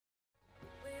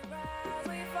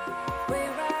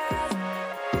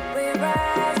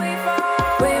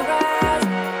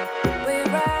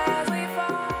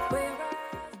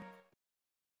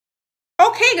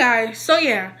guys, so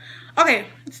yeah. Okay,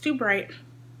 it's too bright.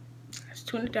 Let's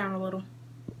tune it down a little.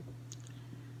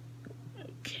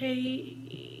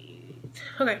 Okay.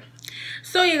 Okay.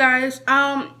 So you guys,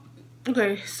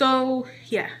 okay, so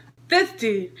yeah. This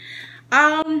dude.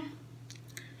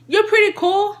 You're pretty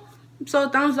cool. So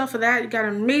thumbs up for that. You got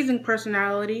an amazing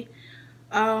personality.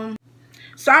 So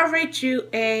I rate you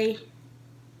I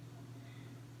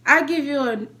give you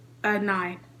a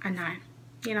 9. A 9.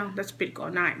 You know, that's pretty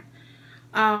cool. 9.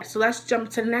 So let's jump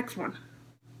to the next one.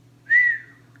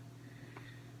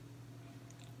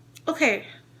 Okay,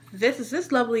 this is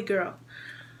this lovely girl.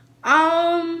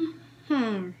 I'll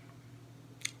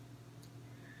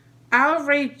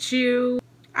rate you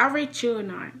a 9. I rate you a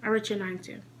 9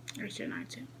 too. I rate you a 9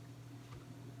 too.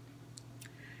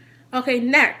 Okay,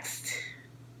 next.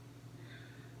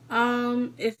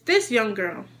 It's this young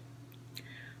girl.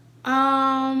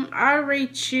 I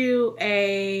rate you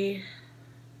a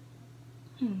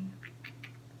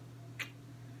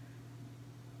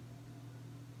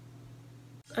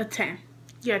a 10.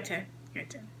 You're a 10. You're a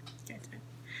 10. You're a 10.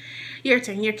 You're a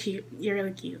 10. You're cute. You're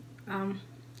really cute.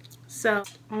 So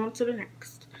on to the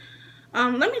next.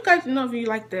 Let me guys know if you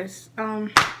like this.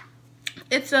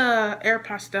 It's a air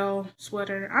pastel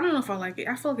sweater. I don't know if I like it.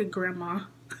 I feel like a grandma.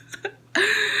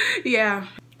 Yeah.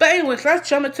 But anyways, let's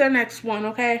jump into the next one,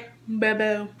 okay?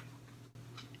 Bye-bye.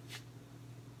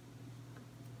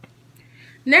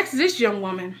 Next, this young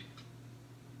woman.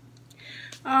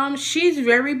 She's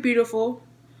very beautiful.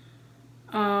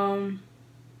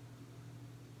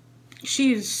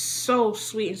 She's so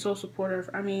sweet and so supportive.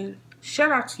 I mean,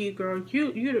 shout out to you, girl.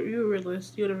 You're a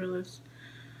realist. You're the realist.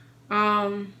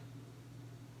 I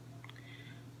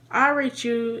rate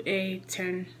you a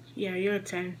 10. Yeah, you're a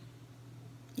 10.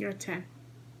 You're a 10.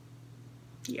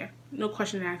 Yeah, no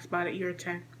question asked about it. You're a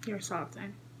 10. You're a solid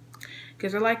 10.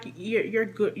 Because I like you're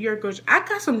good. You're good. I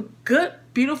got some good,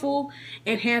 beautiful,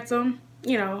 and handsome,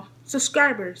 you know,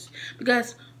 subscribers.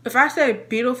 Because if I say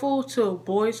beautiful to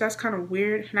boys, that's kind of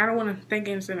weird, and I don't want to think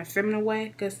it's in a feminine way.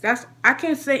 Because I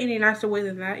can't say any nicer way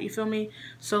than that. You feel me?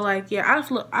 So like, yeah,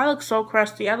 I look so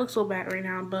crusty. I look so bad right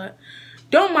now, but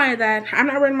don't mind that. I'm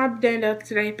not wearing my bandana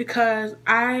today because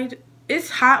it's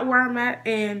hot where I'm at,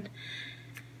 and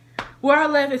where I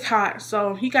live is hot.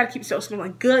 So you gotta keep yourself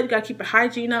smelling good. You gotta keep your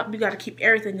hygiene up. You gotta keep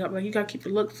everything up. Like you gotta keep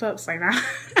your looks up. It's like that.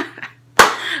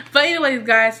 But anyways,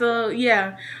 guys. So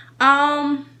yeah.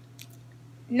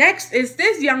 Next is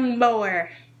this young boy.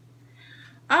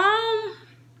 I'll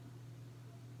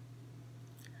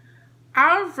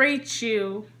rate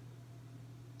you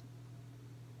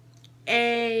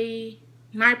a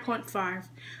 9.5.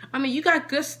 I mean, you got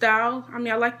good style. I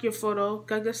mean, I like your photo.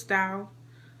 Got good style.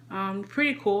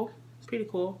 Pretty cool. Pretty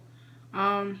cool.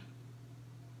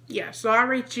 Yeah, so I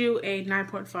rate you a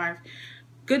 9.5.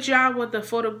 Good job with the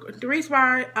photo. The reason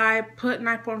why I put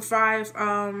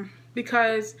 9.5,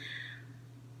 because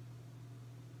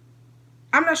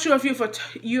I'm not sure if you're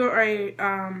a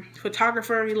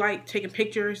photographer. You like taking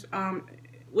pictures,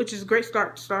 which is a great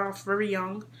start off very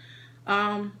young.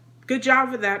 Good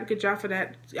job for that. Good job for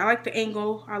that. I like the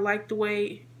angle. I like the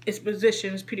way it's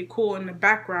positioned. It's pretty cool. In the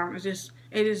background,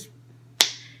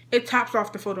 it tops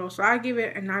off the photo. So I give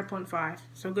it a 9.5.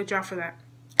 So good job for that.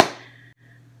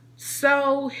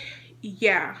 So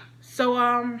yeah. So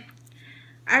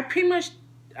I pretty much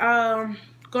gonna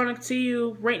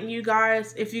continue rating you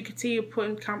guys. If you continue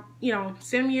putting, you know,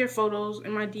 send me your photos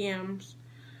in my DMs.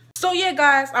 So yeah,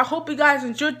 guys, I hope you guys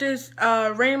enjoyed this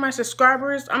rating my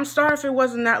subscribers. I'm sorry if it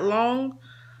wasn't that long.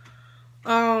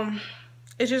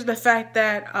 It's just the fact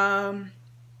that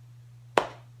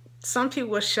some people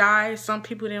were shy, some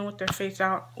people didn't want their face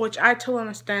out, which I totally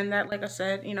understand that. Like I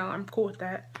said, you know, I'm cool with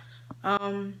that.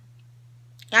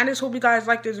 I just hope you guys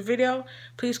like this video.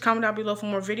 Please comment down below for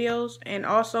more videos. And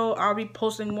also, I'll be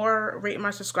posting more rating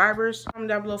my subscribers. Comment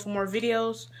down below for more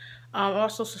videos.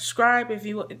 Also, subscribe if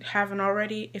you haven't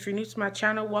already. If you're new to my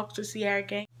channel, welcome to Sierra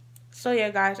Gang. So, yeah,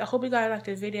 guys, I hope you guys like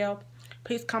this video.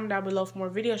 Please comment down below for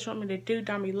more videos. Show me to do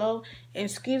down below. And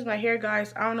excuse my hair,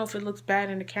 guys. I don't know if it looks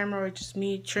bad in the camera or just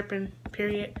me tripping,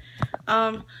 period.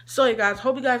 So yeah, guys,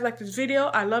 hope you guys like this video.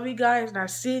 I love you guys, and I'll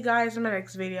see you guys in my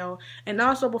next video. And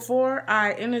also, before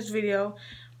I end this video,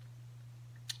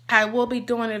 I will be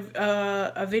doing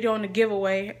a video on the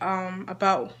giveaway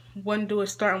about when do it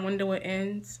start and when do it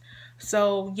ends.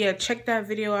 So yeah, check that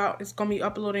video out. It's gonna be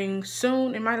uploading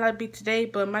soon. It might not be today,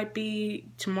 but it might be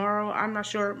tomorrow. I'm not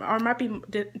sure, or it might be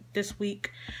this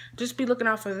week. Just be looking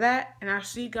out for that, and I'll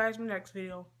see you guys in the next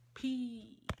video. Peace.